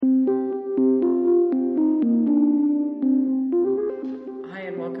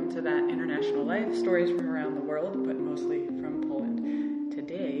life, stories from around the world, but mostly from Poland.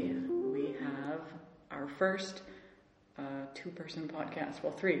 Today, we have our first two-person podcast.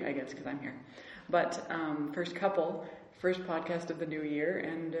 Well, three, I guess, because I'm here. But first podcast of the new year,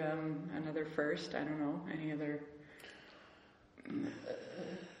 and another first, I don't know, any other...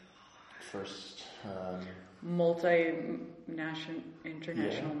 First...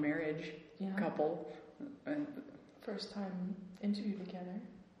 international marriage couple. First time interview together.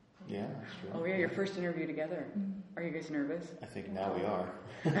 Yeah, that's true. Oh yeah, your first interview together. Are you guys nervous? I think now we are.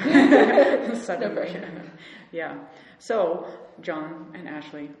 Yeah. So, John and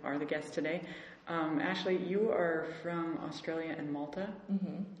Ashley are the guests today. Ashley, you are from Australia and Malta.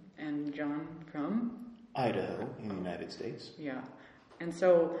 Mm-hmm. And John from? Idaho in the United States. Yeah. And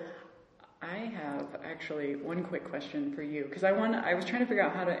so... I have actually one quick question for you, because I was trying to figure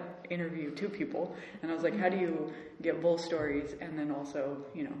out how to interview two people, and I was like, how do you get both stories and then also,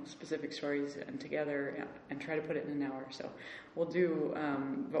 specific stories and together and try to put it in an hour? So we'll do,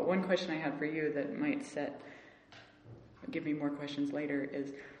 but one question I had for you that might give me more questions later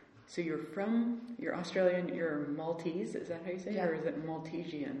is, so you're Australian, you're Maltese, is that how you say it? Yeah. Or is it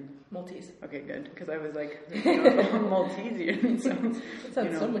Maltesian? Maltese. Okay, good, because I was like, Maltesian sounds... It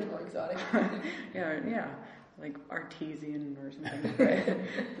sounds so much more exotic. yeah, like artesian or something.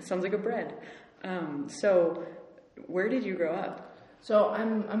 It sounds like a bread. So, where did you grow up? So,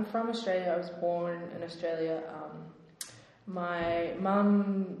 I'm from Australia. I was born in Australia. My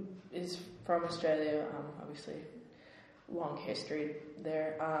mum is from Australia, obviously. Long history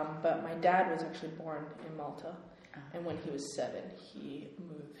there, but my dad was actually born in Malta, and when he was 7, he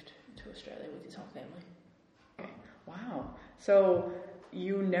moved to Australia with his whole family. Okay. Wow. So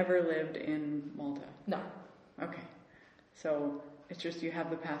you never lived in Malta? No. Okay. So it's just you have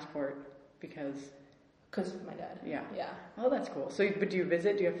the passport because of my dad. Yeah. Yeah. Oh, that's cool. So, but do you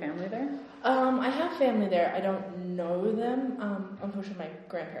visit? Do you have family there? I have family there. I don't know them. Unfortunately, my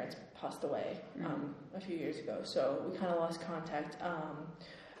grandparents passed away a few years ago, so we kind of lost contact.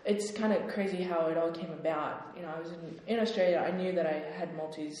 It's kind of crazy how it all came about. I was in Australia. I knew that I had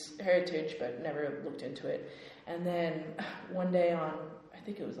Maltese heritage, but never looked into it. And then one day on, I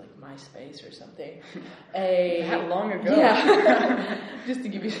think it was like MySpace or something. That long ago. Yeah. Just to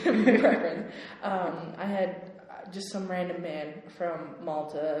give you some reference. I had just some random man from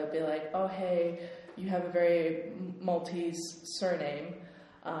Malta be like, oh, hey, you have a very Maltese surname.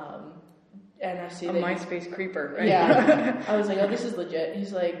 And I see MySpace creeper, right? Yeah. I was like, oh, this is legit.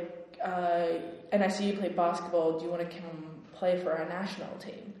 He's like, and I see you play basketball. Do you want to come play for our national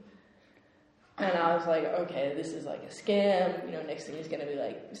team? And I was like, okay, this is like a scam. Next thing he's going to be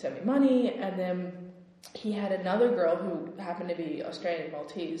like, send me money. And then he had another girl who happened to be Australian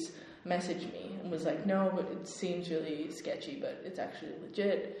Maltese message me and was like, no, but it seems really sketchy, but it's actually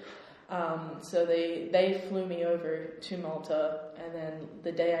legit. So they flew me over to Malta, and then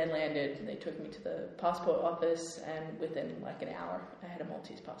the day I landed, they took me to the passport office, and within like an hour, I had a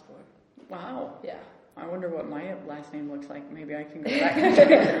Maltese passport. Wow. Yeah. I wonder what my last name looks like. Maybe I can go back.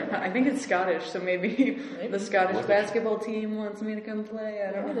 I think it's Scottish, so maybe the Scottish basketball team wants me to come play.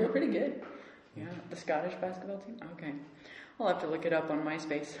 I don't know. They're pretty good. Yeah, the Scottish basketball team? Okay. I'll have to look it up on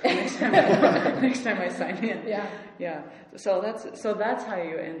MySpace next time I sign in. Yeah. Yeah. So that's how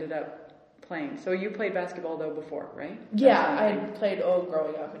you ended up playing. So you played basketball though before, right? Yeah, I played all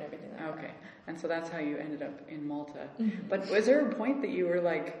growing up and everything like Okay. And so that's how you ended up in Malta. Mm-hmm. But was there a point that you were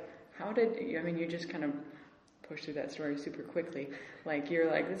like, you just kind of pushed through that story super quickly. Like, you're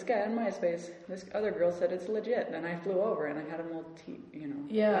like, this guy on MySpace, this other girl said it's legit, and I flew over and I had a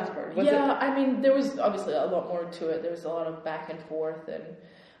passport. I mean, there was obviously a lot more to it. There was a lot of back and forth, and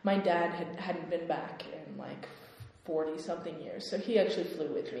my dad hadn't been back in like 40-something years, so he actually flew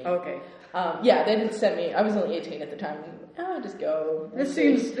with me. Okay. They didn't send me. I was only 18 at the time. Just go. This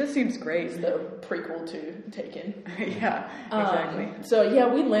seems great. It's the prequel to Taken. Yeah, exactly.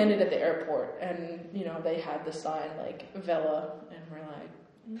 So we landed at the airport, and they had the sign like Vela, and we're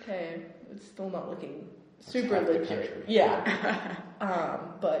like, okay, it's still not looking super legit. Yeah.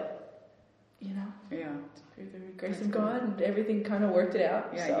 But yeah, through the grace of God, and everything kind of worked it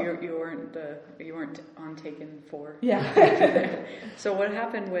out. Yeah, so. you weren't on Taken 4. Yeah. So what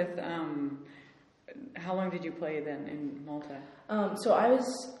happened with? How long did you play then in Malta? So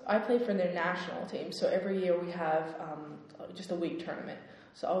I played for their national team. So every year we have just a week tournament.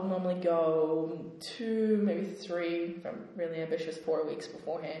 So I'll normally go 2, maybe 3, if I'm really ambitious, 4 weeks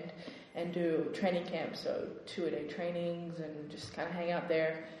beforehand, and do training camps, so 2-a-day trainings, and just kind of hang out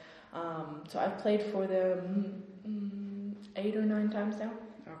there. So I've played for them 8 or 9 times now.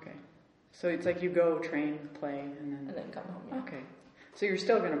 Okay. So it's like you go, train, play, and then come home. Yeah. Okay. So you're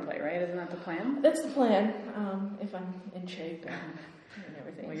still going to play, right? Isn't that the plan? That's the plan. If I'm in shape and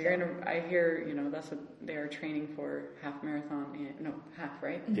everything. Well, you're gonna. I hear that's what they are training for, half marathon. Half,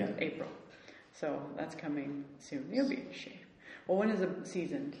 right? Yeah. April. So that's coming soon. You'll be in shape. Well, when is the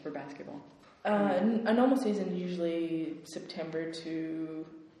season for basketball? A normal season usually September to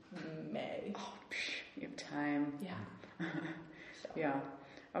May. Oh, you have time. Yeah. Yeah.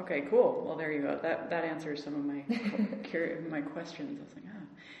 Okay, cool. Well, there you go. That answers some of my my questions. I was like, oh.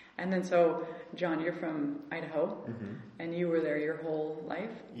 And then so, John, you're from Idaho, and you were there your whole life?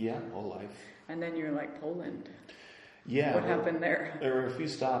 Yeah, whole life. And then you're like, Poland. Yeah. What happened there? There were a few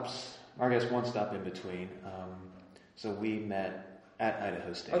stops, or I guess one stop in between. So we met at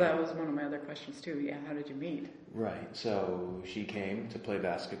Idaho State. Oh, that was one of my other questions too. Yeah, how did you meet? Right. So she came to play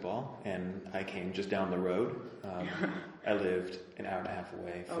basketball, and I came just down the road. I lived an hour and a half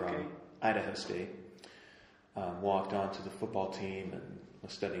away from Idaho State. Walked onto the football team and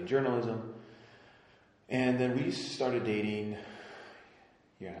was studying journalism. And then we started dating.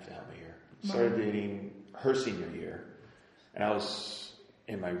 You're going to have to help me here. Started dating her senior year. And I was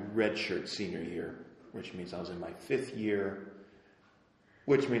in my redshirt senior year, which means I was in my 5th year,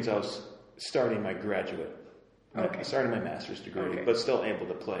 which means I was starting my graduate, starting my master's degree, but still able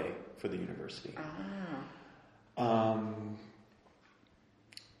to play for the university.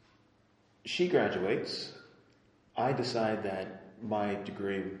 She graduates. I decide that my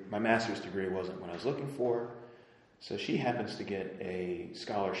master's degree wasn't what I was looking for. So she happens to get a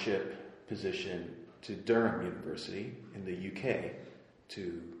scholarship position to Durham University in the UK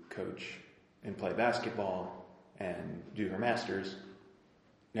to coach and play basketball and do her master's.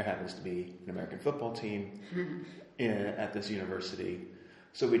 There happens to be an American football team at this university.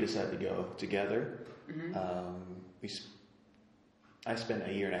 So we decided to go together. I spent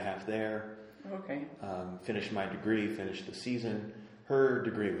a year and a half there. Okay. Finished my degree, finished the season. Her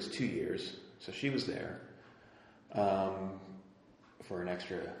degree was 2 years, so she was there for an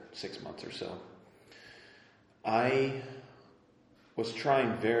extra 6 months or so. I was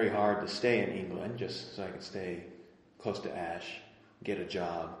trying very hard to stay in England just so I could stay close to Ash, get a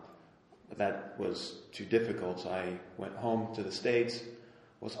job. But that was too difficult, so I went home to the States,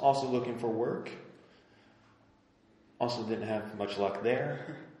 was also looking for work. Also didn't have much luck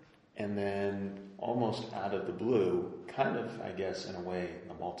there. And then almost out of the blue, kind of, I guess, in a way,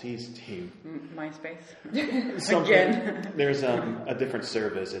 a Maltese team. MySpace? Again? There's a different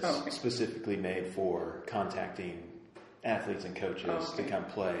service. It's specifically made for contacting athletes and coaches to come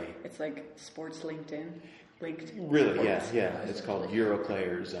play. It's like Sports LinkedIn? Really, sports. Yeah. It's called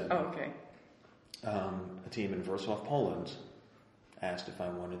Europlayers. And, okay. A team in Wrocław, Poland, asked if I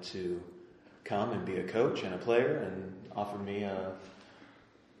wanted to come and be a coach and a player, and offered me a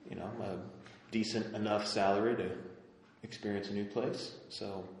decent enough salary to experience a new place.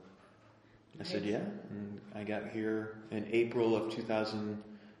 So I said yeah, and I got here in April of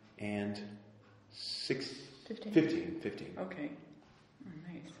 2015. Okay. Oh,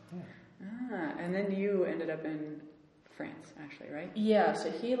 nice. Yeah. And then you ended up in France, actually, right? Yeah, so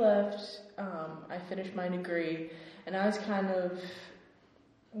he left, I finished my degree, and I was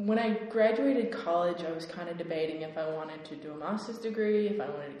when I graduated college, I was kind of debating if I wanted to do a master's degree, if I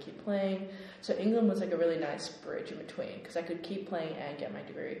wanted to keep playing. So England was like a really nice bridge in between, because I could keep playing and get my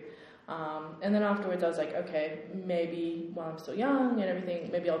degree. And then afterwards I was like, okay, maybe while I'm still young and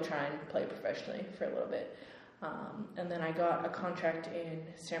everything, maybe I'll try and play professionally for a little bit. And then I got a contract in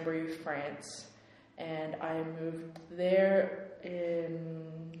Saint-Brieuc, France, and I moved there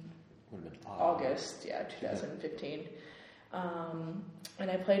in August, 2015. And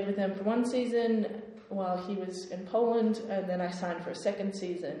I played with him for one season while he was in Poland, and then I signed for a second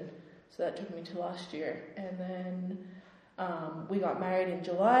season, so that took me to last year. And then we got married in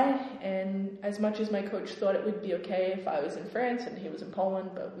July, and as much as my coach thought it would be okay if I was in France and he was in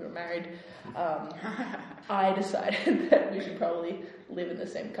Poland, but we were married, I decided that we should probably live in the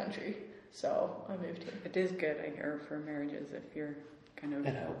same country, so I moved here. It is good, I hear, for marriages if you're kind of...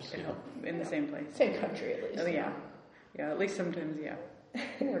 It helps. In the same place. Same country, at least. Oh, yeah. Yeah, at least sometimes,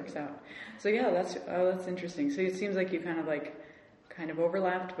 it works out. So yeah, that's interesting. So it seems like you kind of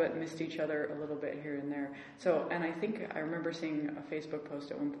overlapped, but missed each other a little bit here and there. So, and I think I remember seeing a Facebook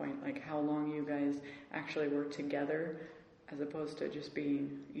post at one point, like how long you guys actually were together, as opposed to just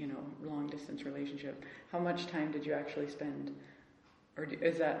being, long distance relationship. How much time did you actually spend, or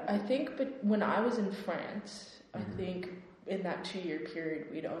is that? I think, but when I was in France, I think in that 2-year period,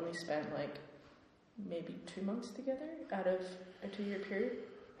 we'd only spent maybe 2 months together out of a 2-year period.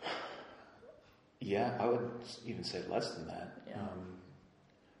 Yeah, I would even say less than that. Yeah.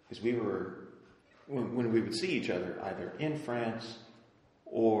 Because we were, when we would see each other, either in France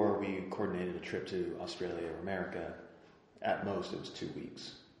or we coordinated a trip to Australia or America. At most, it was 2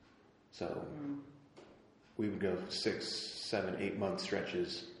 weeks. So we would go 6, 7, 8 month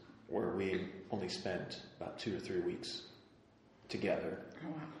stretches where we only spent about 2 or 3 weeks together. Oh,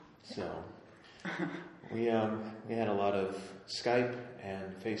 wow. So we had a lot of Skype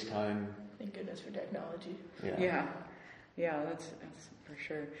and FaceTime. Thank goodness for technology. Yeah, that's for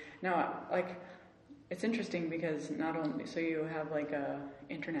sure. Now, like, it's interesting because not only, so you have like a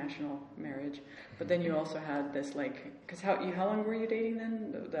international marriage, but then you also had this like, because how long were you dating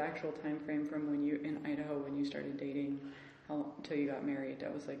then? The actual time frame from when you, in Idaho, when you started dating, till you got married?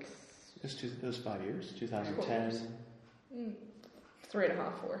 That was like... It was 5 years, 2010.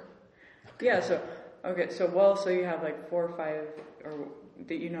 3.5, 4. Yeah, so, okay, so you have like 4 or 5, or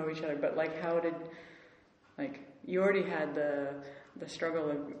that you know each other, but like how did, like, you already had the struggle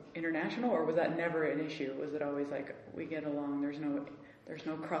of international, or was that never an issue? Was it always like, we get along, there's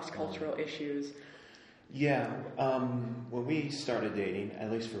no cross-cultural issues? Yeah, when we started dating,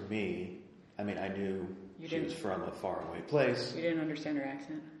 at least for me, I mean, I knew she was from a faraway place. You didn't understand her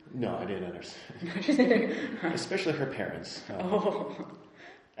accent? No, I didn't understand. Especially her parents.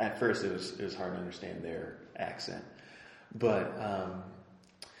 At first, it was hard to understand their accent. But,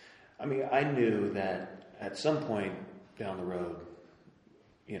 I mean, I knew that at some point down the road,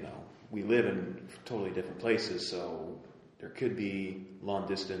 you know, we live in totally different places, so there could be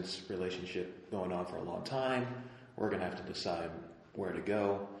long-distance relationship going on for a long time. We're going to have to decide where to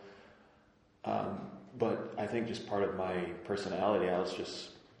go. But I think just part of my personality,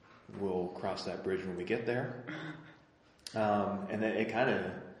 we'll cross that bridge when we get there. And then it kind of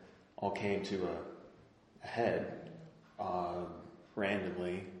all came to a head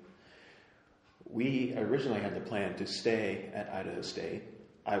randomly. We originally had the plan to stay at Idaho State.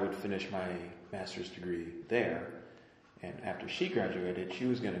 I would finish my master's degree there. And after she graduated, she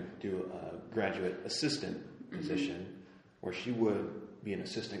was going to do a graduate assistant position where she would be an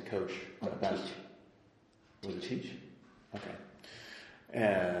assistant coach on a basketball. Was it teach? Okay.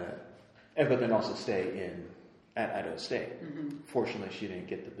 But then also stay at Idaho State. Mm-hmm. Fortunately, she didn't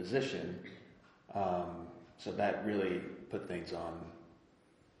get the position. So that really put things on,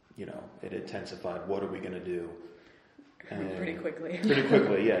 you know, it intensified. What are we going to do? And pretty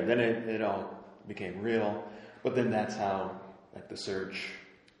quickly, yeah. Then it all became real. But then that's how, like, the search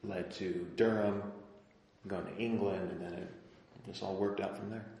led to Durham, going to England, and then it just all worked out from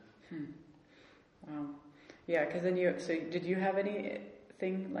there. Wow. Yeah, because then did you have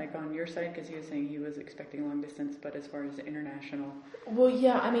anything, like, on your side? Because he was saying he was expecting long distance, but as far as international... Well,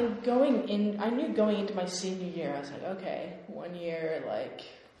 yeah, I mean, I knew going into my senior year, I was like, okay, 1 year, like,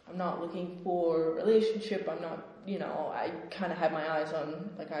 I'm not looking for a relationship, I'm not, you know, I kind of had my eyes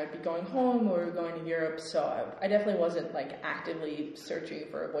on, like, I'd be going home or going to Europe, so I definitely wasn't, like, actively searching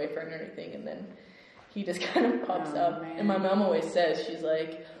for a boyfriend or anything, and then he just kind of pops up, man. And my mom always says, she's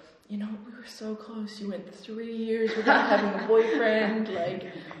like, you know, we were so close, you went 3 years without having a boyfriend,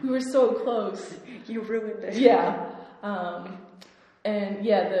 like, we were so close. You ruined it. Yeah. And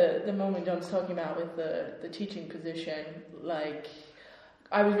yeah, the moment John's talking about with the teaching position, like,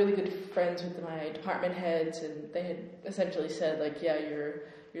 I was really good friends with my department heads, and they had essentially said, like, yeah,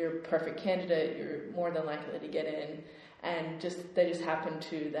 you're a perfect candidate, you're more than likely to get in. And they just happened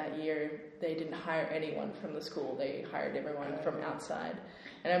to, that year, they didn't hire anyone from the school, they hired everyone from outside.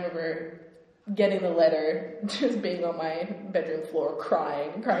 And I remember getting the letter, just being on my bedroom floor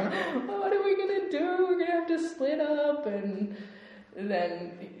crying, oh, what are we going to do? We're going to have to split up. And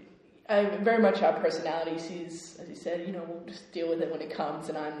then very much our personality sees, as you said, you know, we'll just deal with it when it comes,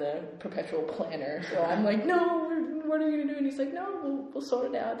 and I'm the perpetual planner. So I'm like, no, what are we going to do? And he's like, no, we'll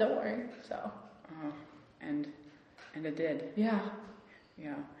sort it out, don't worry. So. And it did. Yeah.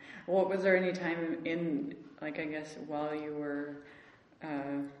 Yeah. Well, was there any time in, like, I guess, while you were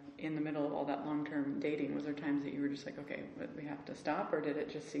in the middle of all that long-term dating, was there times that you were just like, okay, but we have to stop, or did it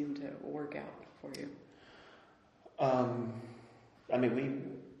just seem to work out for you? I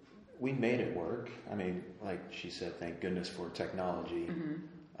mean, we made it work. I mean, like she said, thank goodness for technology. Mm-hmm.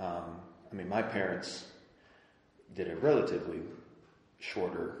 I mean, my parents did a relatively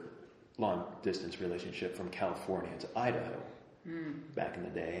shorter long-distance relationship from California to Idaho back in the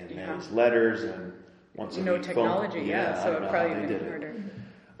day. And there was letters and once a week technology, phone. So it probably did harder.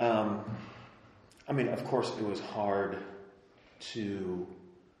 I mean, of course, it was hard to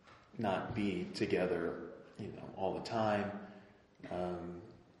not be together, you know, all the time.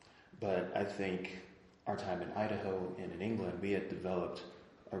 But I think our time in Idaho and in England, we had developed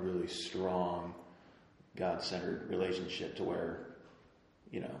a really strong, God-centered relationship to where,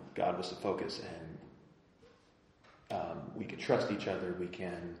 you know, God was the focus, and we could trust each other. We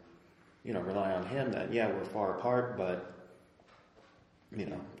can, rely on him that, yeah, we're far apart, but,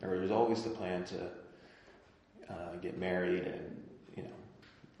 there was always the plan to get married and,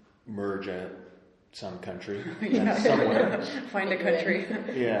 merge at some country, somewhere. Find a country.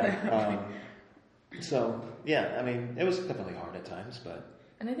 Yeah. So, yeah, I mean, it was definitely hard at times, but...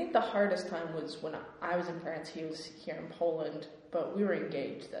 And I think the hardest time was when I was in France, he was here in Poland, but we were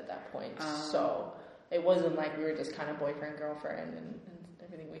engaged at that point. So it wasn't like we were just kind of boyfriend, girlfriend, and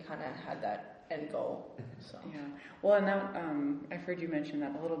everything. We kind of had that end goal. So. Yeah. Well, and that, I've heard you mention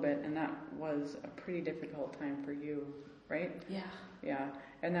that a little bit, and that was a pretty difficult time for you, right? Yeah. Yeah.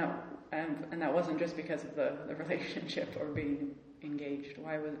 And that wasn't just because of the relationship or being engaged.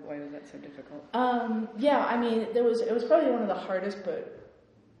 Why was that so difficult? Yeah, I mean, it was probably one of the hardest but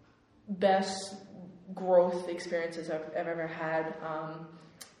best growth experiences I've ever had.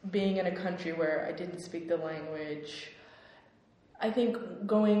 Being in a country where I didn't speak the language. I think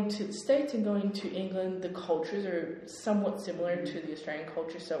going to the States and going to England, the cultures are somewhat similar to the Australian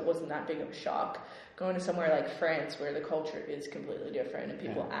culture, so it wasn't that big of a shock. Going to somewhere like France, where the culture is completely different and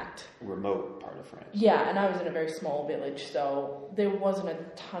people act... remote part of France. Yeah, and I was in a very small village, so there wasn't a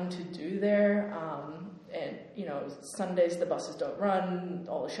ton to do there. And, Sundays the buses don't run,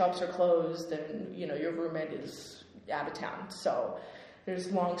 all the shops are closed, and, your roommate is out of town. So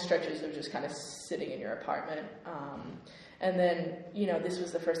there's long stretches of just kind of sitting in your apartment. And then, this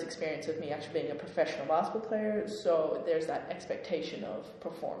was the first experience of me actually being a professional basketball player, so there's that expectation of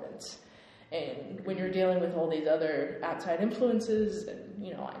performance. And when you're dealing with all these other outside influences, and,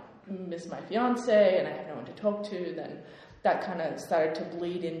 I miss my fiance and I have no one to talk to, then that kind of started to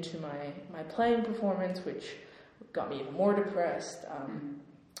bleed into my playing performance, which got me even more depressed.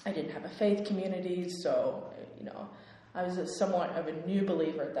 I didn't have a faith community, so, I was somewhat of a new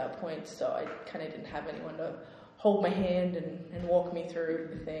believer at that point, so I kind of didn't have anyone to hold my hand and walk me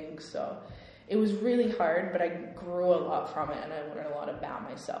through things. So it was really hard, but I grew a lot from it, and I learned a lot about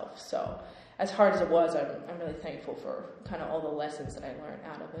myself. So as hard as it was, I'm really thankful for kind of all the lessons that I learned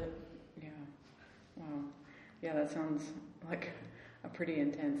out of it. Yeah. Wow. Yeah, that sounds like a pretty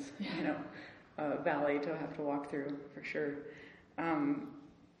intense, valley to have to walk through, for sure.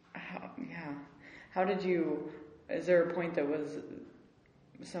 How did you... Is there a point that was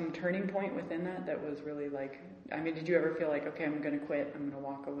some turning point within that was really like... I mean, did you ever feel like, okay, I'm going to quit, I'm going to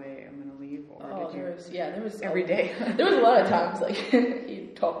walk away, I'm going to leave? Or there was every day. There was a lot of times, like,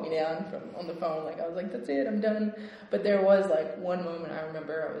 he'd talk me down on the phone, like, I was like, that's it, I'm done. But there was, like, one moment I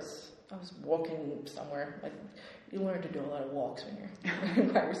remember I was walking somewhere, like, you learn to do a lot of walks when you're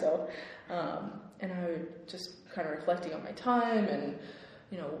by yourself. And I was just kind of reflecting on my time and,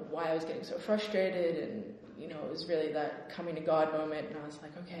 why I was getting so frustrated, and, it was really that coming to God moment, and I was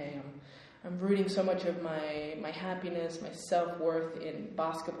like, okay, I'm rooting so much of my happiness, my self-worth in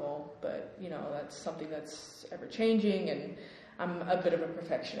basketball, but, that's something that's ever-changing, and I'm a bit of a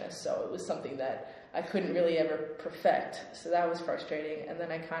perfectionist, so it was something that I couldn't really ever perfect, so that was frustrating. And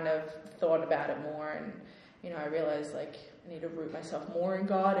then I kind of thought about it more, and, I realized, like, I need to root myself more in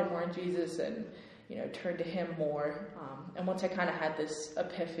God and more in Jesus, and, turn to Him more. And once I kind of had this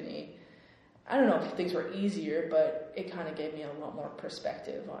epiphany, I don't know if things were easier, but it kind of gave me a lot more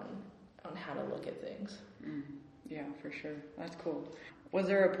perspective on how to look at things. Yeah, for sure. That's cool. Was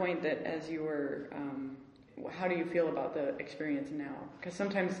there a point that as you were, how do you feel about the experience now? Because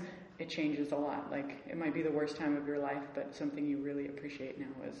sometimes it changes a lot. Like, it might be the worst time of your life, but something you really appreciate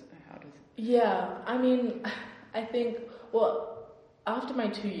now is how does... Yeah, I mean, I think, after my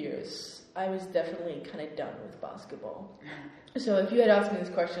 2 years, I was definitely kind of done with basketball. So if you had asked me this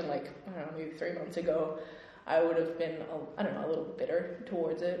question, like, I don't know, maybe 3 months ago, I would have been, a little bitter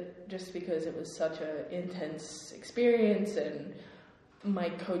towards it, just because it was such an intense experience, and my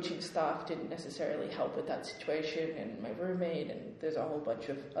coaching staff didn't necessarily help with that situation, and my roommate, and there's a whole bunch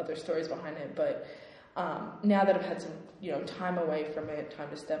of other stories behind it. But now that I've had some, time away from it, time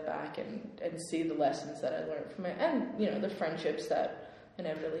to step back and see the lessons that I learned from it, and, the friendships that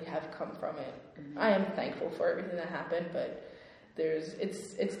inevitably have come from it, I am thankful for everything that happened, but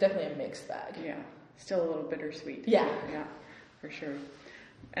it's definitely a mixed bag. Yeah. Still a little bittersweet. Yeah, for sure.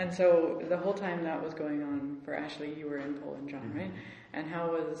 And so the whole time that was going on for Ashley, you were in Poland, John, right? And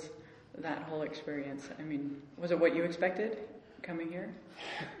how was that whole experience? I mean, was it what you expected coming here?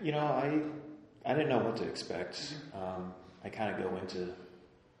 I didn't know what to expect. I kind of go into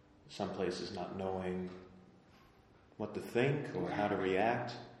some places not knowing what to think or how to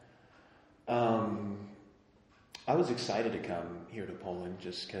react. I was excited to come here to Poland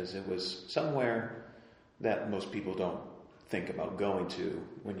just because it was somewhere that most people don't think about going to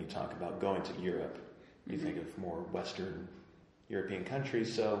when you talk about going to Europe. you think of more Western European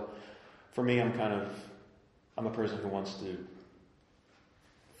countries. So for me, I'm a person who wants to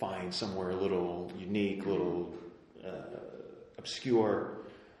find somewhere a little unique, a little obscure.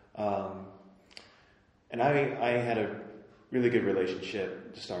 And I had a really good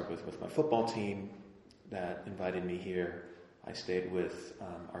relationship to start with my football team that invited me here. I stayed with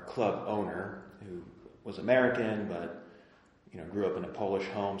our club owner, who was American, but grew up in a Polish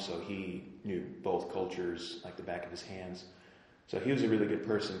home, so he knew both cultures like the back of his hands. So he was a really good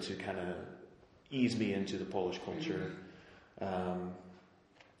person to kind of ease me into the Polish culture.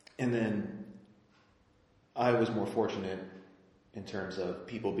 And then I was more fortunate in terms of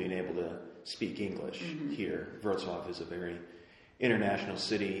people being able to speak English here. Wrocław is a very international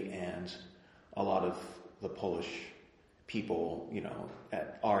city, and a lot of the Polish people,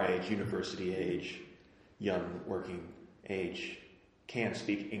 at our age, university age, young working age, can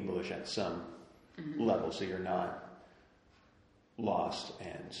speak English at some level, so you're not lost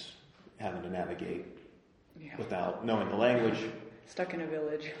and having to navigate without knowing the language. Stuck in a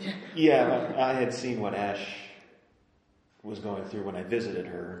village. Yeah, I had seen what Ash was going through when I visited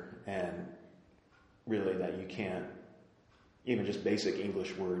her, and really that you can't, even just basic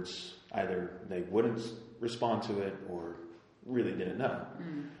English words, either they wouldn't respond to it or really didn't know.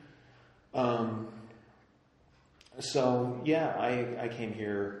 So yeah, I came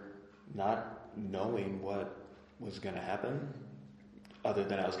here not knowing what was going to happen, other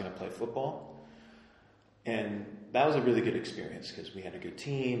than I was going to play football. And that was a really good experience because we had a good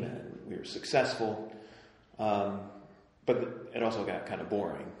team and we were successful. But it also got kind of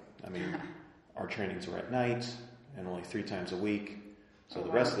boring. I mean, our trainings were at night and only 3 times a week. So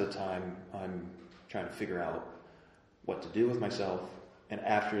the rest of the time, I'm trying to figure out what to do with myself. And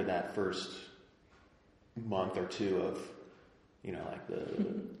after that first month or 2 of, like the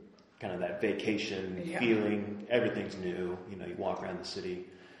kind of that vacation feeling, everything's new. You walk around the city,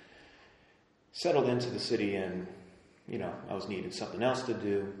 settled into the city, and, I was needing something else to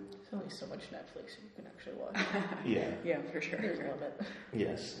do. There's only so much Netflix you can actually watch. Yeah, for sure. There's a limit.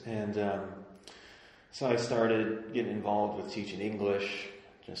 Yes, and so I started getting involved with teaching English,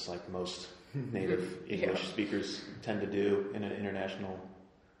 just like most native English speakers tend to do in an international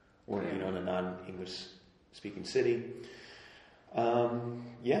or, in a non-English speaking city.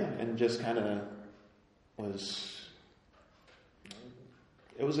 And just kind of it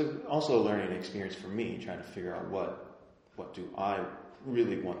was also a learning experience for me, trying to figure out what do I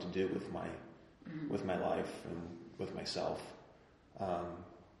really want to do with my life and with myself. Yeah,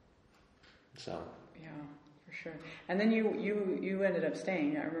 for sure. And then you ended up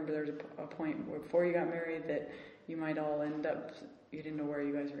staying. I remember there was a point where before you got married that you might all end up, you didn't know where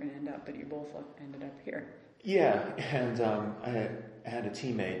you guys were going to end up, but you both ended up here. Yeah, and I had a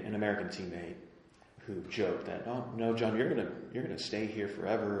teammate, an American teammate, who joked that, "Oh no, John, you're gonna stay here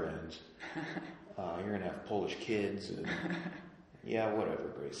forever, and you're gonna have Polish kids." And yeah,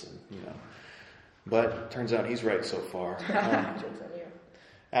 whatever, Grayson, But turns out he's right so far.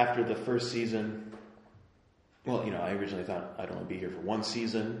 After the first season, I originally thought I'd only be here for 1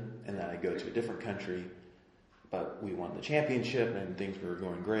 season, and then I'd go to a different country. But we won the championship, and things were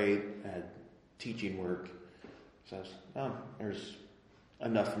going great. I had teaching work. So there's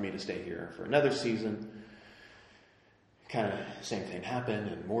enough for me to stay here for another season. Kind of same thing happened,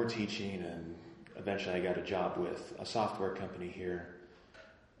 and more teaching, and eventually I got a job with a software company here.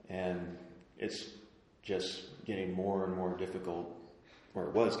 And it's just getting more and more difficult, or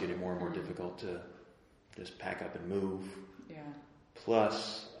it was getting more and more difficult to just pack up and move. Yeah.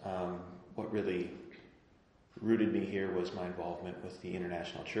 Plus, what really rooted me here was my involvement with the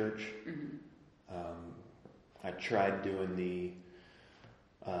International Church. I tried doing the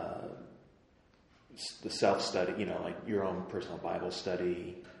self-study, like your own personal Bible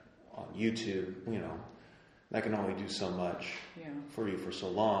study on YouTube. That can only do so much for you for so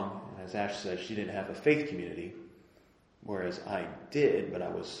long. And as Ash said, she didn't have a faith community, whereas I did, but I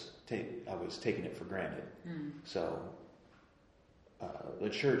was taking it for granted. So the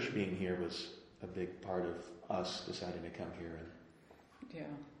church being here was a big part of us deciding to come here. Yeah,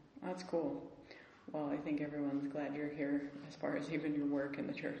 that's cool. Well, I think everyone's glad you're here as far as even your work in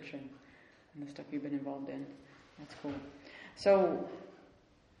the church and the stuff you've been involved in. That's cool. So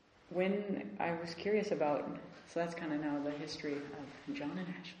when I was curious about, so that's kind of now the history of John and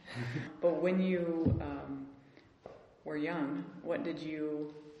Ash. But when you were young, what did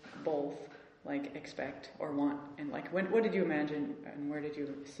you both expect or want? And what did you imagine and where did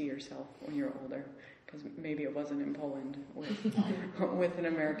you see yourself when you were older? Because maybe it wasn't in Poland with an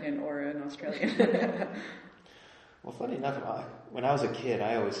American or an Australian. Well, funny enough, when I was a kid,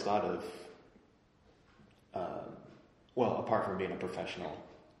 I always thought of well, apart from being a professional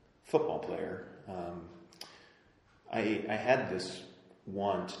football player, I had this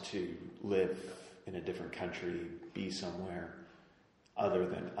want to live in a different country, be somewhere other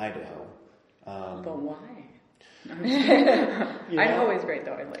than Idaho. But why? Idaho is great,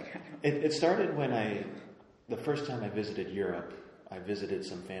 though. I like Idaho. It started when the first time I visited Europe, I visited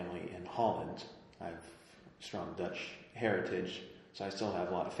some family in Holland. I have strong Dutch heritage, so I still have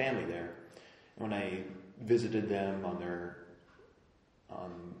a lot of family there. And when I visited them on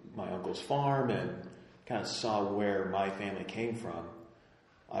my uncle's farm and kind of saw where my family came from,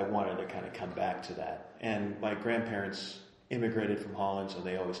 I wanted to kind of come back to that. And my grandparents immigrated from Holland, so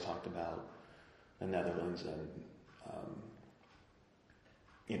they always talked about the Netherlands and,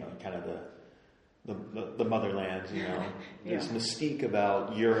 kind of the motherland, This mystique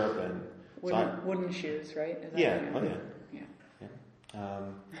about Europe and wooden shoes, right? Is that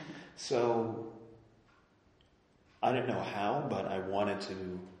So I didn't know how, but I wanted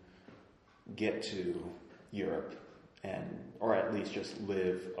to get to Europe or at least just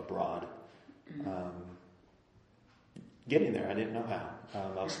live abroad. Getting there, I didn't know how.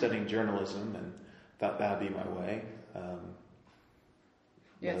 I was studying journalism and thought that would be my way.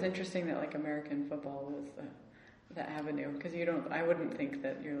 It's interesting that like American football was the avenue, because I wouldn't think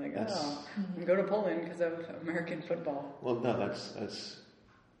that you're like, go to Poland because of American football. Well, no, that's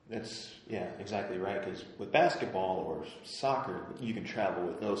exactly right. Because with basketball or soccer, you can travel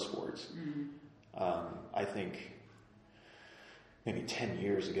with those sports. I think maybe 10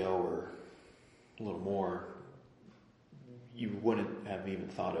 years ago or a little more, you wouldn't have even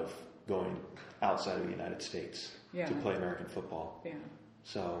thought of going outside of the United States to play American football. Yeah.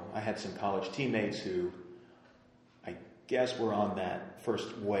 So I had some college teammates who I guess were on that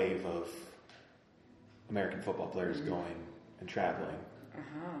first wave of American football players going and traveling.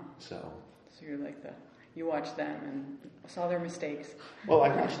 So you're like you watched them and saw their mistakes. Well,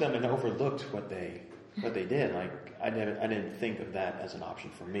 I watched them and overlooked what they did. Like I didn't think of that as an option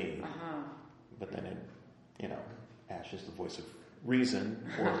for me. But then Ash is the voice of reason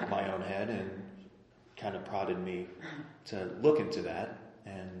for my own head and kind of prodded me to look into that,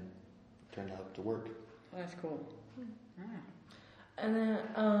 and turned out to work. Well, that's cool. And then,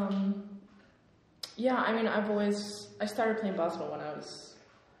 I started playing basketball when I was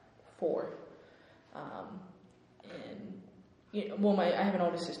 4. I have an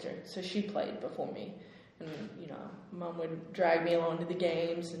older sister, so she played before me. And, Mom would drag me along to the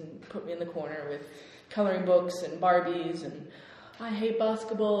games and put me in the corner with coloring books and Barbies, and I hate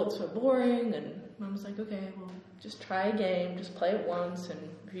basketball, it's so boring. And Mom was like, okay, well, just try a game, just play it once, and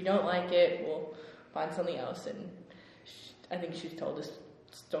if you don't like it, we'll find something else. And I think she's told this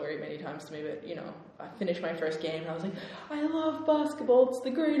story many times to me, but, I finished my first game, and I was like, I love basketball, it's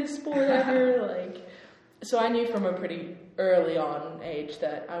the greatest sport ever, so I knew from a pretty early on age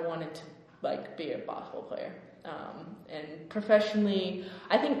that I wanted to, be a basketball player. And professionally,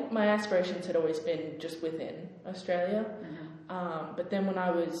 I think my aspirations had always been just within Australia. But then when I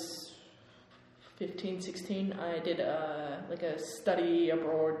was 15, 16, I did a study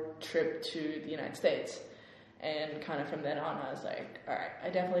abroad trip to the United States. And kind of from then on, I was like, all right, I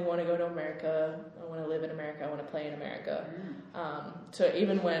definitely want to go to America. I want to live in America. I want to play in America. So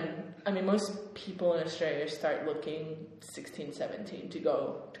even most people in Australia start looking 16, 17 to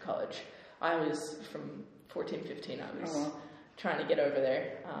go to college. I was from 14, 15, I was trying to get over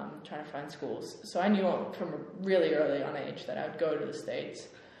there, trying to find schools. So I knew from a really early on age that I would go to the States.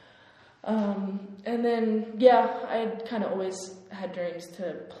 And then, I kind of always had dreams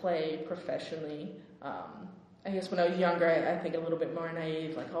to play professionally. I guess when I was younger, I think a little bit more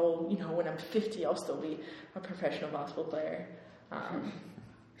naive, when I'm 50, I'll still be a professional basketball player. I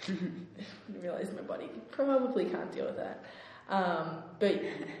realized my body probably can't deal with that. But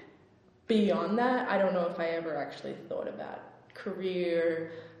beyond that, I don't know if I ever actually thought about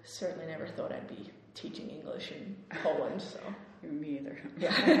career. Certainly never thought I'd be teaching English in Poland, so. Me either.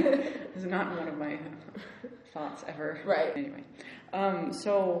 Yeah. It's not one of my thoughts ever. Right. Anyway.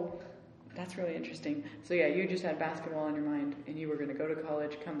 So that's really interesting. So you just had basketball in your mind, and you were going to go to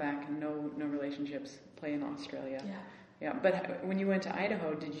college, come back, and no relationships, play in Australia. Yeah. Yeah, but when you went to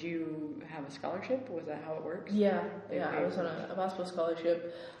Idaho, did you have a scholarship? Was that how it works? Yeah, I was on a basketball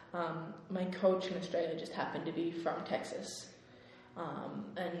scholarship. My coach in Australia just happened to be from Texas,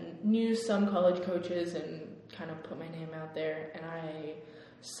 and knew some college coaches and kind of put my name out there. And I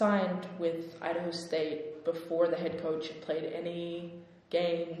signed with Idaho State before the head coach had played any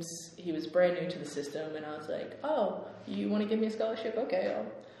games. He was brand new to the system, and I was like, oh, you want to give me a scholarship? Okay,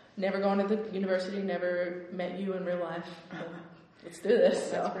 I'll never gone to the university, never met you in real life. Let's do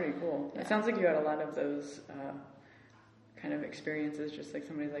this. That's pretty cool. Yeah. It sounds like you had a lot of those kind of experiences, just like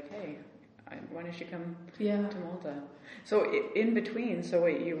somebody's like, hey, why don't you come Yeah. to Malta? So in between, so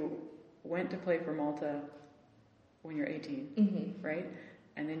wait, you went to play for Malta when you're 18, right?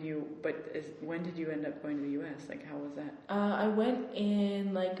 And then when did you end up going to the U.S.? Like, how was that? I went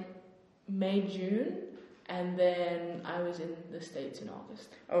in like May, June, and then I was in the States in August.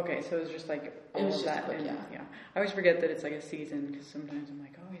 Okay, so it was just like all of that. Quick, and, yeah. I always forget that it's like a season because sometimes I'm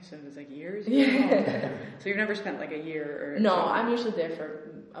like, oh, so it was like years? Yeah. So you've never spent like a year or No, so? I'm usually there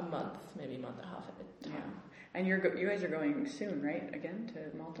for a month, maybe a month and a half at a time. Yeah. And you guys are going soon, right? Again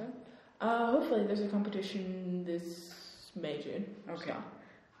to Malta? Hopefully there's a competition this May, June. Okay. So.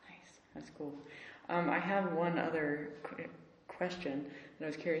 Nice. That's cool. I have one other question that I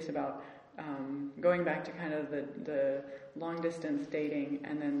was curious about. Going back to kind of the long distance dating,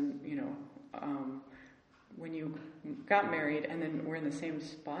 and then when you got married and then we're in the same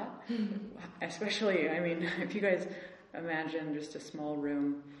spot, especially, I mean, if you guys imagine just a small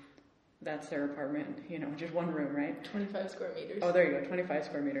room, that's their apartment, just one room, right? 25 square meters. Oh, there you go, 25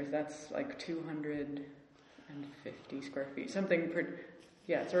 square meters. That's like 250 square feet, something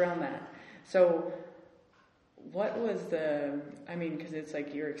it's around that. So what was because it's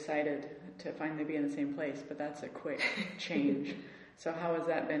like you're excited to finally be in the same place, but that's a quick change. So how has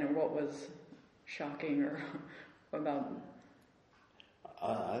that been, and what was shocking or about?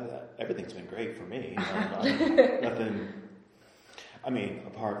 Everything's been great for me. Nothing. I mean,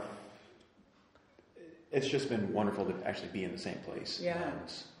 it's just been wonderful to actually be in the same place. Yeah.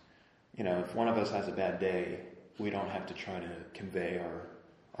 And, if one of us has a bad day, we don't have to try to convey our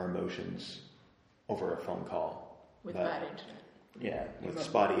emotions over a phone call. With bad internet. Yeah, with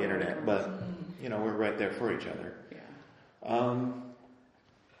spotty internet. But, we're right there for each other.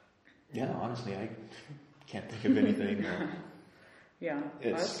 Yeah. Honestly, I can't think of anything.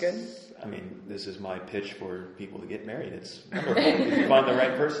 That's good. I mean, this is my pitch for people to get married. It's wonderful. If you find the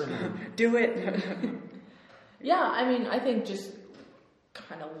right person, do it. Yeah, I mean, I think just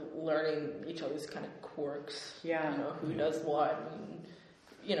kind of learning each other's kind of quirks. Yeah. Who does what, and,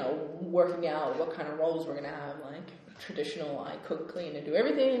 working out what kind of roles we're going to have, like traditional, I cook, clean, and do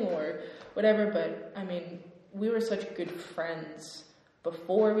everything, or whatever. But, I mean, we were such good friends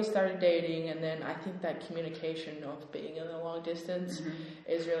before we started dating, and then I think that communication of being in a long distance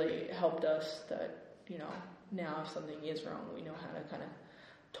has really helped us that, now if something is wrong, we know how to kind of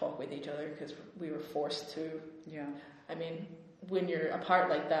talk with each other, because we were forced to. Yeah. I mean, when you're apart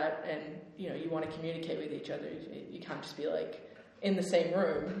like that and, you want to communicate with each other, you can't just be like in the same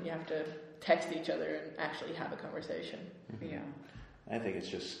room. You have to text each other and actually have a conversation. Yeah. I think it's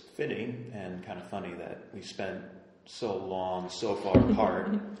just fitting and kind of funny that we spent so long, so far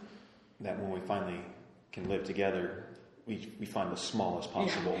apart, that when we finally can live together, we find the smallest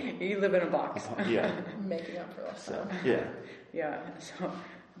possible. Yeah. You live in a box. Yeah. Making up for us. So, yeah. Yeah. So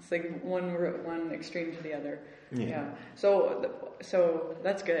it's like one extreme to the other. Yeah. So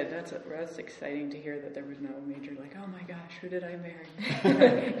that's good. That's exciting to hear that there was no major like, oh my gosh, who did I marry?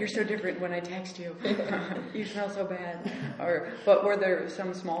 You're so different when I text you. You smell so bad. But were there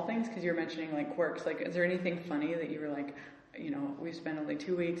some small things? Because you're mentioning like quirks. Like, is there anything funny that you were like, we spent only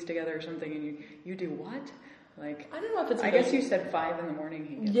 2 weeks together or something, and you do what? Like, I don't know if it's. I guess you said 5 a.m.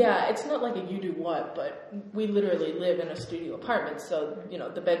 Yeah, it's not like a you do what, but we literally live in a studio apartment, so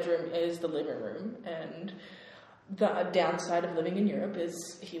the bedroom is the living room, and the downside of living in Europe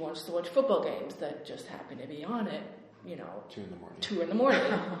is he wants to watch football games that just happen to be on at 2 in the morning.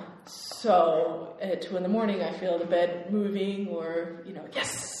 So at 2 in, I feel the bed moving, or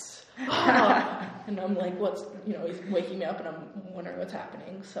yes, and I'm like, what's he's waking me up, and I'm wondering what's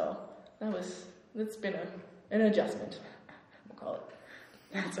happening. So it's been an adjustment, we'll call it.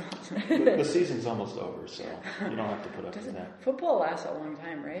 That's awesome. The season's almost over, so you don't have to put up with that. Football lasts a long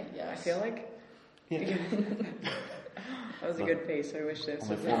time, right? Yes. I feel like. Yeah. That was a good pace. I wish this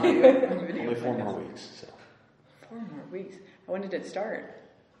was only 4 more weeks. So. 4 more weeks. When did it start?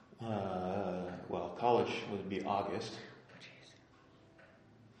 Well, college would be August. Oh, jeez.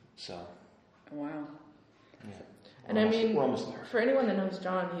 So. Wow. Yeah. And we're almost there. For anyone that knows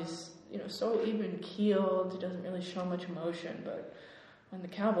John, he's so even keeled. He doesn't really show much emotion, but when the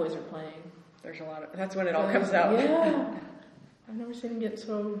Cowboys are playing, there's a lot of. That's when it all comes out. Yeah. I've never seen him get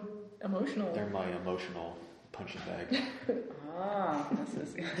so emotional. They're my emotional punching bag.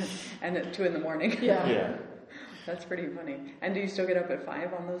 And at 2 in. Yeah. That's pretty funny. And do you still get up at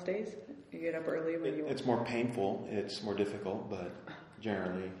 5 on those days? You get up early when you. It's more painful. It's more difficult, but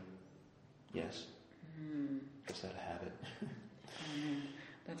generally, yes. Just out of habit. Oh man,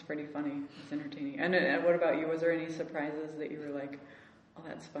 that's pretty funny. It's entertaining. And what about you? Was there any surprises that you were like, "Oh,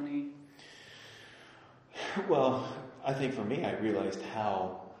 that's funny"? Well, I think for me, I realized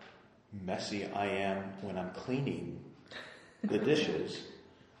how messy I am when I'm cleaning the dishes.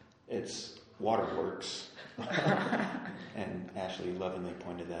 It's waterworks. And Ashley lovingly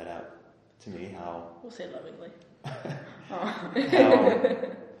pointed that out to me, how... We'll say lovingly.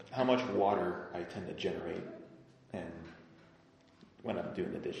 how much water I tend to generate and when I'm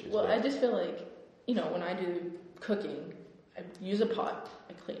doing the dishes. Well, I just feel like, when I do cooking, I use a pot,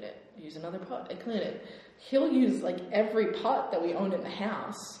 I clean it. I use another pot, I clean it. He'll use like every pot that we own in the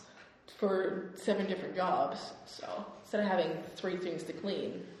house for 7 different jobs. So instead of having 3 things to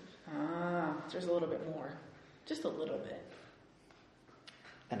clean, there's a little bit more. Just a little bit.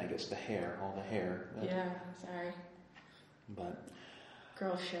 And I guess all the hair. Yeah, sorry. But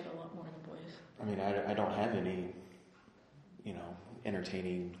girls shed a lot more than boys. I mean, I don't have any,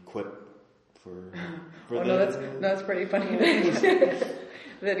 entertaining quip for that's pretty funny.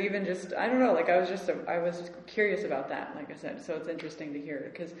 That even just, I don't know, like I was just curious about that, like I said, so it's interesting to hear,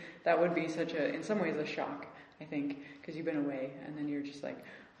 because that would be in some ways a shock, I think, because you've been away, and then you're just like,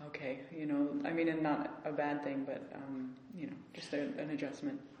 okay, I mean, and not a bad thing, but, just an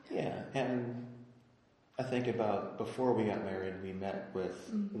adjustment. Yeah, and I think about before we got married, we met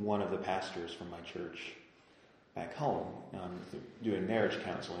with one of the pastors from my church back home, doing marriage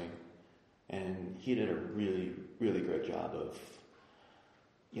counseling, and he did a really, really great job of,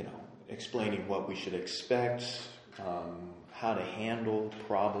 explaining what we should expect, how to handle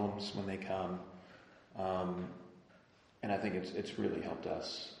problems when they come, and I think it's really helped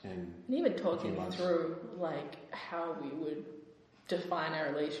us. And even talking through like how we would define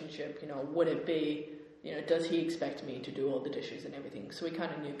our relationship, would it be, does he expect me to do all the dishes and everything? So we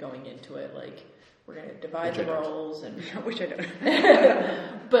kind of knew going into it, like, we're going to divide the roles. And which I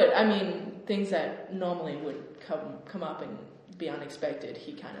don't. But, I mean, things that normally would come up and be unexpected,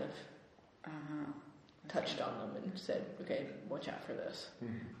 he kind of touched on them and said, okay, watch out for this.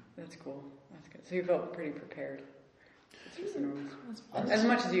 Mm-hmm. That's cool. That's good. So you felt pretty prepared. As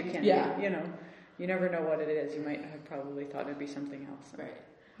much as you can. Yeah. You never know what it is. You might have probably thought it'd be something else. Right.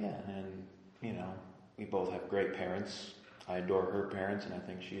 Yeah, and, we both have great parents. I adore her parents, and I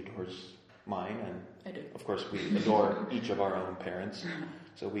think she adores mine. And I do. Of course, we adore each of our own parents.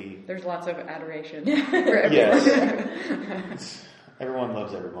 So there's lots of adoration for everyone. Yes. Everyone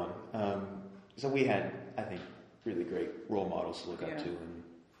loves everyone. So we had, I think, really great role models to look up to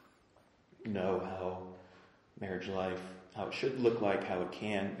and know how marriage life, how it should look like, how it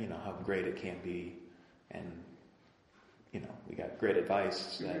can, how great it can be. And, we got great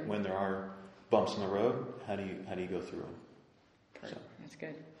advice that when there are bumps in the road, how do you go through them? So. That's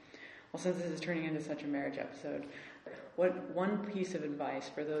good. Well, since this is turning into such a marriage episode, what one piece of advice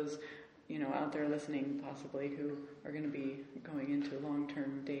for those, out there listening possibly who are going to be going into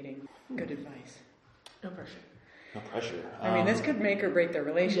long-term dating? Good advice. No pressure. No pressure. I mean, this could make or break their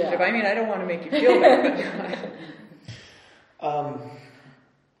relationship. Yeah. I mean, I don't want to make you feel bad.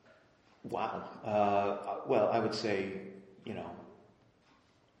 Wow. Well, I would say,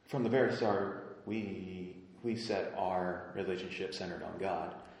 from the very start, we set our relationship centered on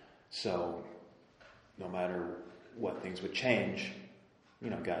God. So no matter what things would change,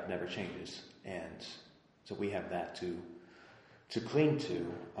 God never changes. And so we have that to cling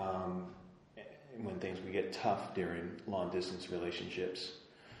to when things would get tough during long-distance relationships.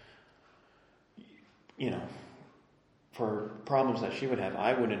 For problems that she would have,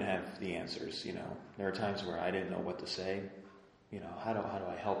 I wouldn't have the answers. There are times where I didn't know what to say. How do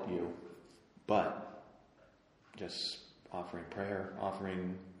I help you? But just offering prayer,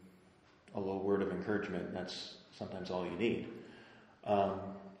 offering a little word of encouragement, that's sometimes all you need.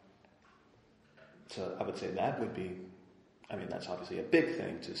 So I would say that would be, that's obviously a big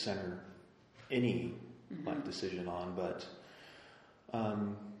thing to center any life decision on, but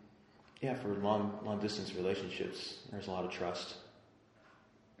for long distance relationships, there's a lot of trust.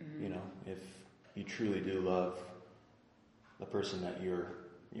 If you truly do love the person that you're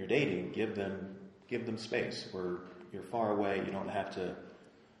dating, give them space. Where you're far away, you don't have to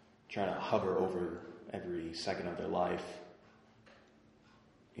try to hover over every second of their life,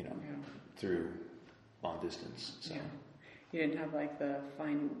 through long distance. So. Yeah. You didn't have like the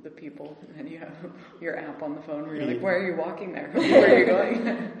find the people, and you have your app on the phone where you're like, where are you walking there? Where are you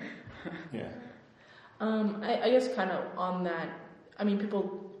going? Yeah. I guess kind of on that,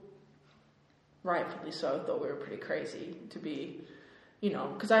 people rightfully so thought we were pretty crazy to be,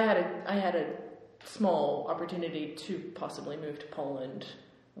 because I had a small opportunity to possibly move to Poland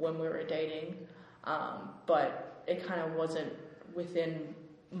when we were dating, but it kind of wasn't within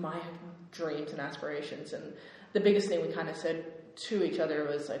my dreams and aspirations. And the biggest thing we kind of said to each other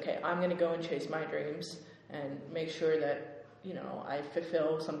was, okay, I'm going to go and chase my dreams, and make sure that, you know, I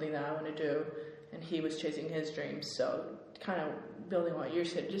fulfill something that I want to do, and he was chasing his dreams. So kind of building what you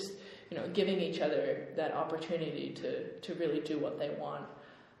said, just, you know, giving each other that opportunity to really do what they want.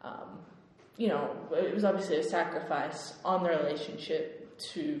 You know, it was obviously a sacrifice on the relationship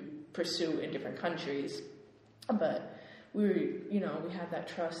to pursue in different countries, but we had that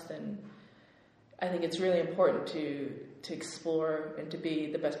trust, and I think it's really important to explore and to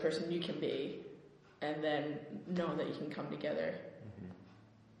be the best person you can be, and then know that you can come together. Mm-hmm.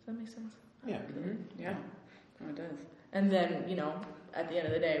 Does that make sense? Yeah. Mm-hmm. Yeah. Oh, it does. And then, you know, at the end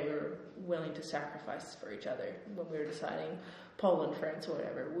of the day, we were willing to sacrifice for each other when we were deciding Poland, France, or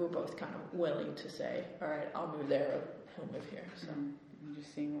whatever. We were both kind of willing to say, all right, I'll move there, or he'll move here. So I'm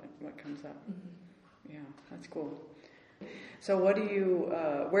just seeing what comes up. Mm-hmm. Yeah, that's cool. So where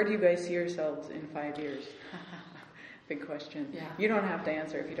do you guys see yourselves in 5 years? Big question. Yeah. You don't have to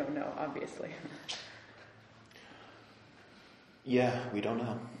answer if you don't know, obviously. Yeah, we don't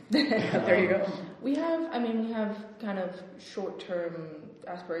know. There you go. We have kind of short-term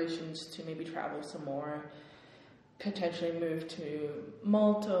aspirations to maybe travel some more, potentially move to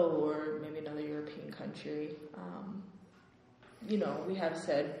Malta or maybe another European country. You know, we have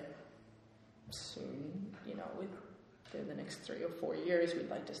said soon, you know, within the next 3 or 4 years, we'd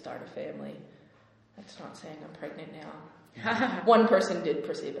like to start a family. That's not saying I'm pregnant now. One person did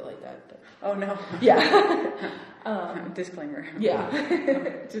perceive it like that. But Oh, no. yeah. Disclaimer. Yeah.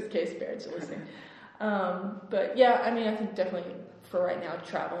 Just in case parents are listening. But yeah, I mean, I think definitely for right now,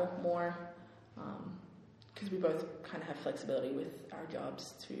 travel more. Because we both kind of have flexibility with our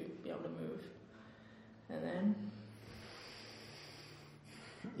jobs to be able to move. And then...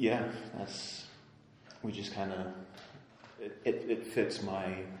 Yeah, we just kind of, it fits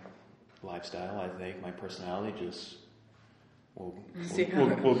my lifestyle, I think, my personality. Just we'll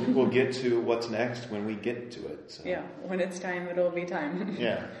get to what's next when we get to it. So. Yeah, when it's time, it'll be time.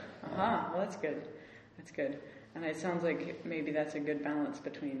 Yeah. Well, that's good. That's good. And it sounds like maybe that's a good balance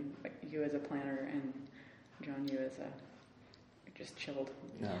between you as a planner and John, you as just chilled.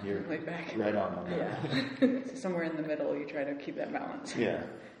 No, you're laid back. Right on that. Yeah. So somewhere in the middle, you try to keep that balance. Yeah.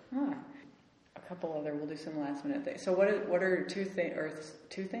 A couple other. We'll do some last minute things. So what are two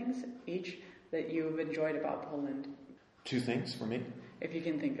things each that you've enjoyed about Poland? 2 things for me. If you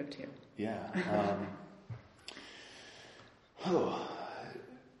can think of 2. Yeah.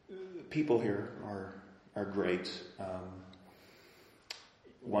 People here are great.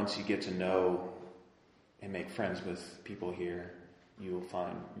 Once you get to know and make friends with people here, you will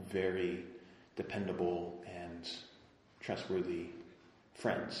find very dependable and trustworthy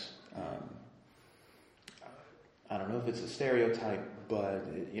friends. I don't know if it's a stereotype, but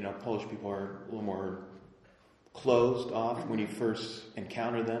Polish people are a little more closed off when you first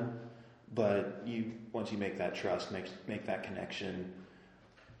encounter them. But once you make that trust, make that connection,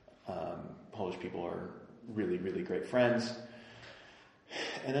 Polish people are really, really great friends.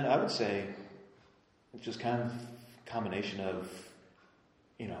 And then I would say, just kind of combination of,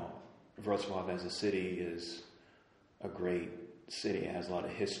 Wrocław as a city is a great city. It has a lot of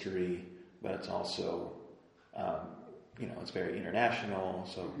history, but it's also, it's very international.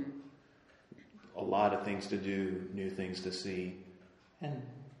 So a lot of things to do, new things to see, and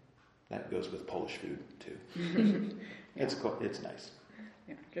that goes with Polish food too. Yeah. It's nice.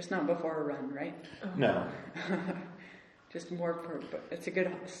 Yeah, just not before a run, right? No. Just more it's a good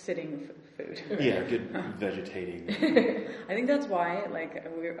sitting food. Yeah, good vegetating. I think that's why,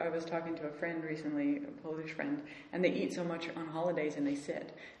 I was talking to a friend recently, a Polish friend, and they eat so much on holidays, and they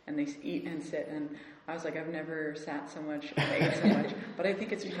sit, and they eat and sit, and I was like, I've never sat so much and ate so much, but I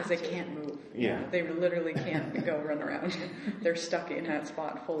think it's because they can't move. Yeah. They literally can't go run around. They're stuck in that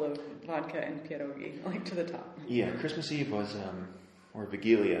spot full of vodka and pierogi, to the top. Yeah, Christmas Eve was, or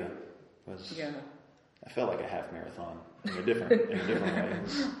Vigilia was... Yeah. I felt like a half marathon in a different way. It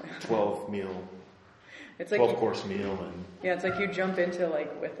was 12 course meal, and yeah, it's like you jump into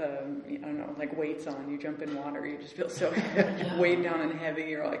with weights on. You jump in water, you just feel so weighed down and heavy.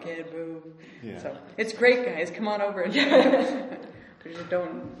 You're like, can't move. Yeah. So it's great, guys. Come on over. We just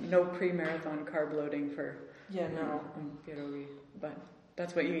no pre-marathon carb loading for pierogi, but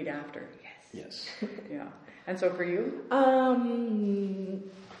that's what you eat after. Yes. Yeah. And so for you,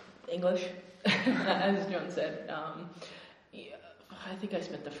 English. As John said, I think I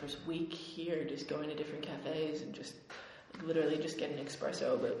spent the first week here just going to different cafes and just literally just getting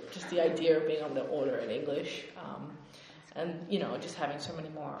espresso, but just the idea of being able to order in English, and just having so many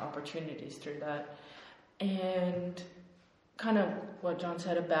more opportunities through that, and kind of what John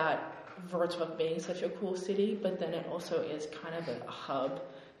said about Wrocław being such a cool city, but then it also is kind of a hub.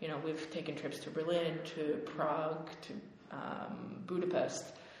 You know, we've taken trips to Berlin, to Prague, to Budapest.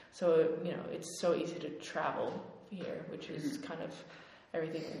 So, you know, it's so easy to travel here, which is kind of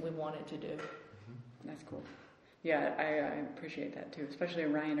everything we wanted to do. That's cool. Yeah, I appreciate that too, especially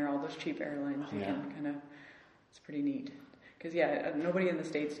Ryanair, all those cheap airlines. You can kind of, it's pretty neat. Because, nobody in the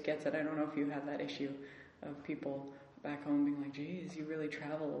States gets it. I don't know if you have that issue of people back home being like, geez, you really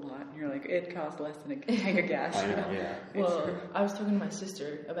travel a lot. And you're like, it costs less than a tank of gas. I know, yeah. Well, I was talking to my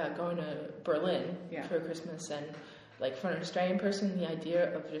sister about going to Berlin for Christmas, and like for an Australian person, the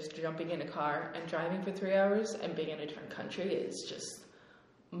idea of just jumping in a car and driving for 3 hours and being in a different country is just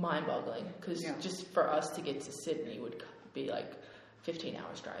mind-boggling. Because just for us to get to Sydney would be like 15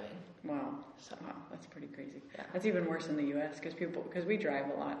 hours driving. Wow. Wow, that's pretty crazy. Yeah. That's even worse in the U.S. because we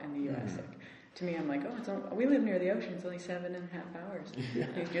drive a lot in the U.S. Like, to me, I'm like, we live near the ocean. It's only 7.5 hours. Yeah.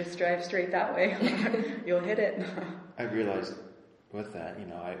 You just drive straight that way. You'll hit it. I realized with that, you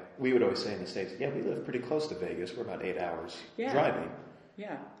know, we would always say in the States, we live pretty close to Vegas. We're about 8 hours driving.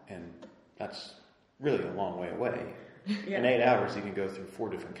 Yeah. And that's really a long way away. Yeah. In 8 hours, you can go through 4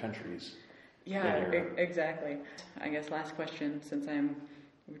 different countries. Yeah, exactly. I guess last question, since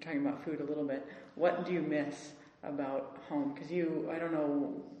we're talking about food a little bit. What do you miss about home? Because I don't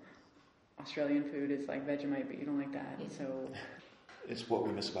know, Australian food is like Vegemite, but you don't like that. So it's what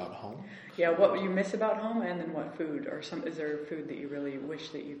we miss about home? Yeah, what you miss about home, and then what food, is there food that you really wish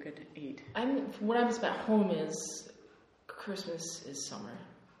that you could eat? What I miss about home is Christmas is summer.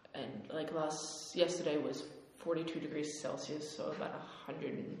 And like yesterday was 42 degrees Celsius, so about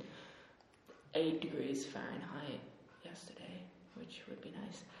 108 degrees Fahrenheit yesterday, which would be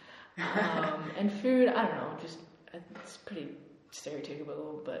nice. And food, I don't know, just it's pretty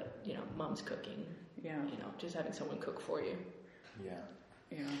stereotypical, but you know, mom's cooking. Yeah. You know, just having someone cook for you. Yeah.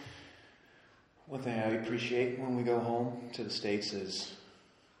 Yeah. One thing I appreciate when we go home to the States is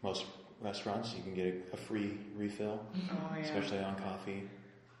most restaurants you can get a free refill, especially on coffee.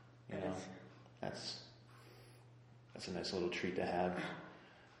 You know, that's a nice little treat to have.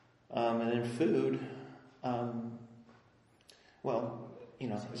 And then food, well, you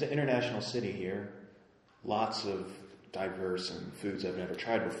know, it's an international city here. Lots of diverse and foods I've never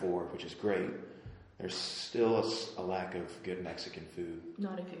tried before, which is great. There's still a lack of good Mexican food.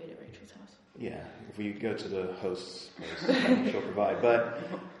 Not if you eat at Rachel's house. Yeah, if we go to the host's place, she'll provide. But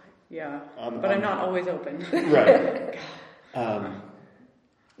but I'm not always open. Right.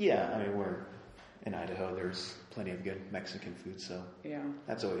 Yeah, I mean, we're in Idaho. There's plenty of good Mexican food, so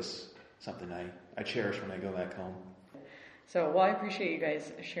that's always something I cherish when I go back home. So, I appreciate you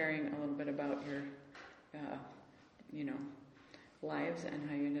guys sharing a little bit about your, lives and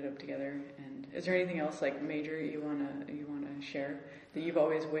how you ended up together. And is there anything else like major you wanna share that you've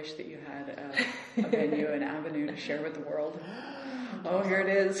always wished that you had a venue, an avenue to share with the world? Oh, here it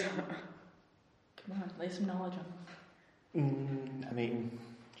is. Come on, lay some knowledge on. I mean,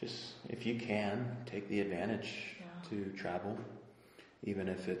 just if you can, take the advantage to travel, even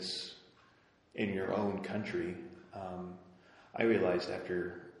if it's in your own country. I realized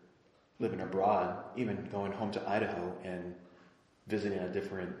after living abroad, even going home to Idaho and visiting a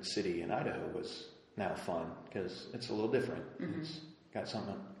different city in Idaho was now fun because it's a little different. Mm-hmm. It's got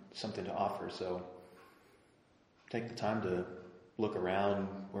something to offer. So take the time to look around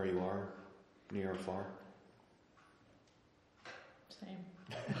where you are, near or far.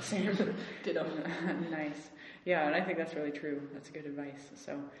 Same. Ditto. Nice. Yeah, and I think that's really true. That's good advice.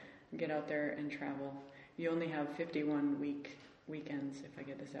 So get out there and travel. You only have 51 weekends, if I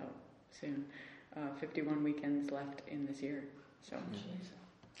get this out soon. 51 weekends left in this year. So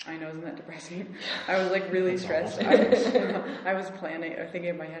I know, isn't that depressing? I was like really stressed. I was planning,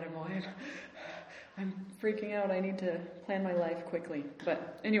 thinking in my head, I'm freaking out. I need to plan my life quickly.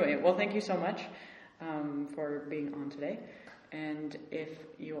 But anyway, well, thank you so much for being on today. And if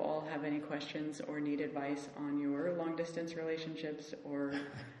you all have any questions or need advice on your long-distance relationships or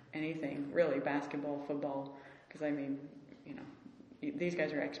anything, really, basketball, football, because I mean, you know, these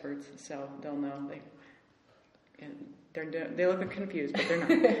guys are experts, so they'll know. They look confused, but they're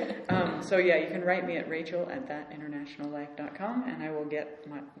not. So yeah, you can write me at rachel@thatinternationallife.com, and I will get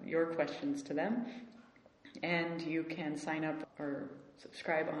your questions to them. And you can sign up or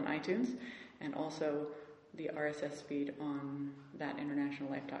subscribe on iTunes, and also the RSS feed on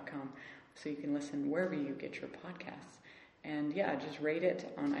thatinternationallife.com, so you can listen wherever you get your podcasts. And just rate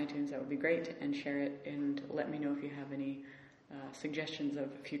it on iTunes. That would be great, and share it, and let me know if you have any suggestions of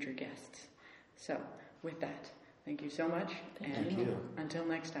future guests. So with that, thank you so much. Thank you. Until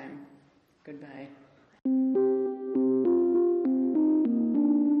next time, goodbye.